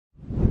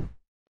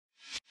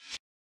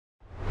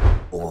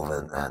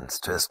overwhelmed and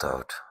stressed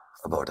out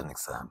about an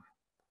exam,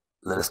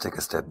 let us take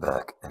a step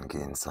back and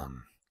gain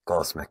some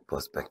cosmic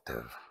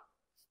perspective.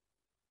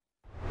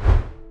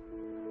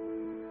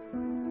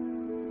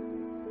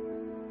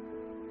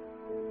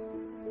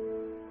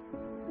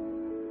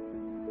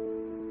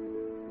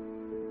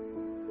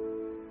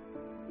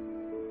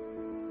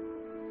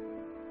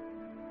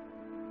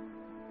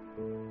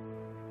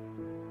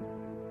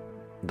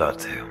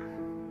 That's him.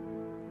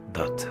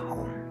 That's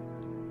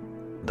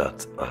home.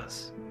 That's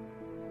us.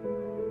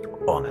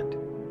 On it,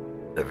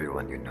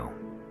 everyone you know,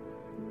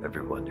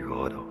 everyone you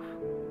heard of,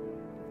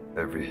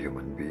 every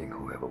human being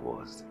who ever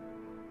was,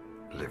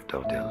 lived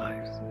out their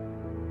lives.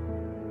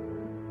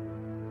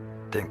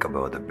 Think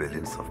about the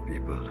billions of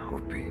people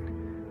who've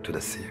been to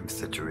the same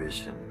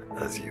situation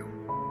as you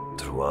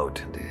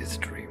throughout the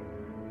history.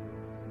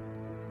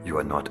 You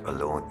are not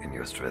alone in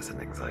your stress and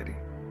anxiety.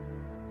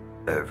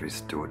 Every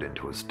student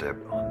who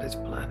stepped on this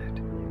planet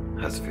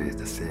has faced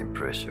the same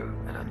pressure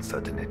and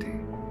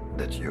uncertainty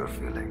that you're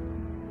feeling.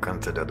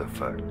 Consider the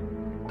fact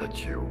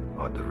that you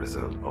are the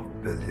result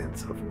of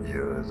billions of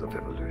years of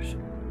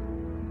evolution.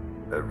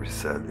 Every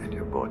cell in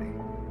your body,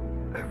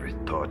 every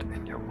thought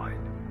in your mind,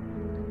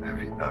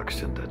 every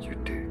action that you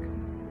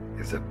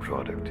take is a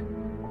product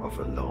of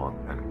a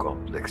long and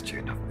complex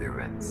chain of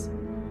events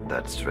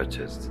that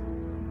stretches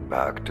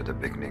back to the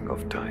beginning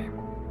of time.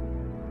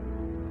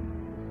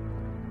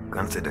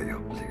 Consider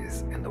your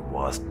place in the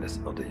vastness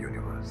of the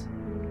universe,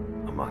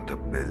 among the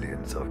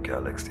billions of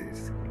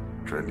galaxies,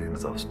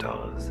 trillions of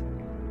stars,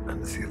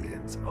 and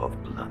zillions of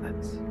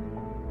planets.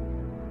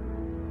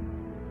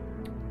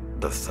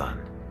 The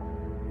sun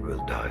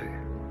will die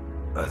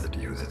as it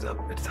uses up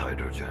its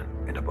hydrogen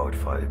in about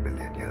 5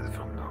 billion years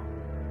from now.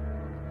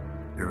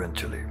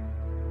 Eventually,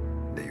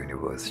 the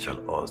universe shall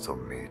also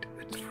meet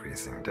its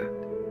freezing death.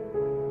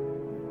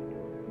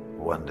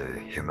 One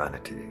day,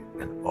 humanity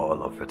and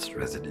all of its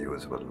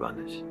residues will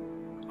vanish.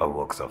 Our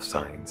works of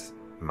science,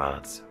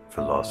 maths,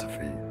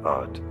 philosophy,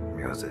 art,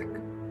 music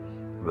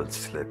will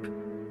slip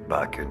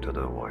back into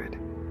the void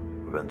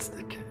whence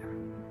they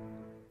came.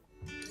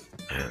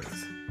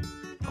 Hence,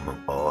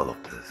 among all of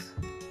this,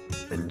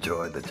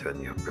 enjoy the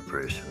journey of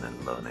preparation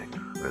and learning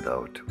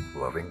without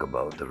worrying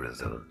about the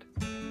result.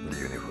 The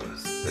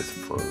universe is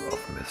full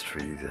of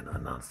mysteries and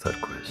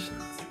unanswered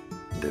questions.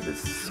 There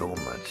is so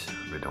much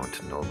we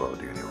don't know about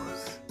the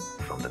universe,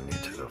 from the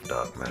nature of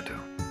dark matter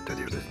to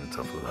the origins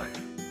of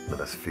life. Let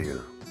us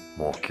feel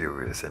more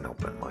curious and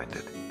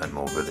open-minded, and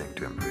more willing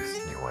to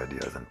embrace new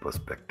ideas and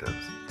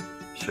perspectives.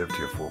 Shift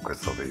your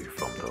focus away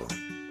from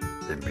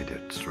the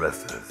immediate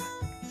stresses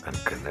and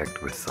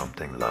connect with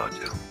something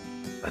larger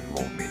and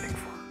more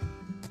meaningful.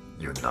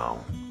 You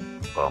now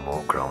are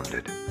more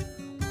grounded,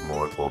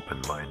 more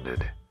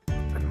open-minded,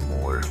 and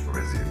more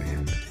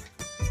resilient.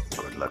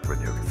 Good luck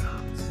with your exam.